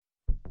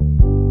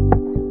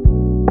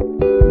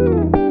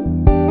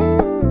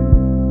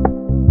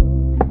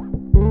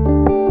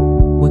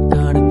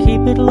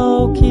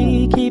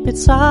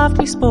it's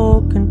softly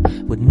spoken,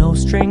 with no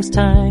strings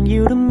tying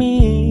you to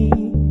me.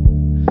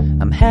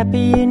 I'm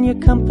happy in your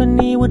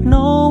company with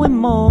no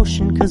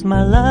emotion, 'cause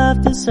my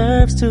love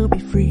deserves to be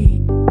free.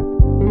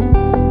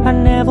 I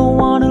never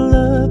wanna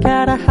look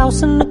at a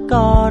house in the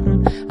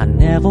garden, I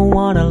never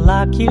wanna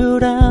lock you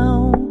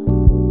down.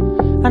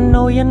 I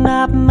know you're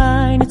not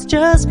mine, it's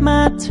just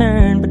my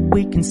turn, but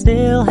we can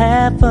still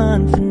have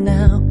fun for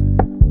now.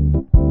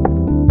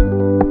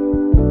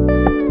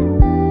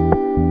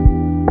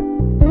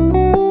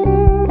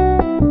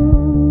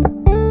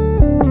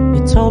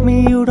 You told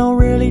me you don't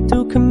really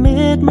do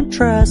commitment,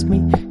 trust me,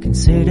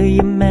 consider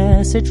your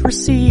message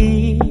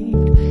received.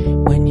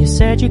 When you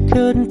said you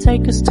couldn't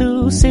take us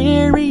too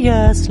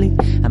seriously,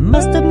 I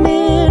must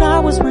admit I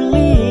was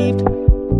relieved.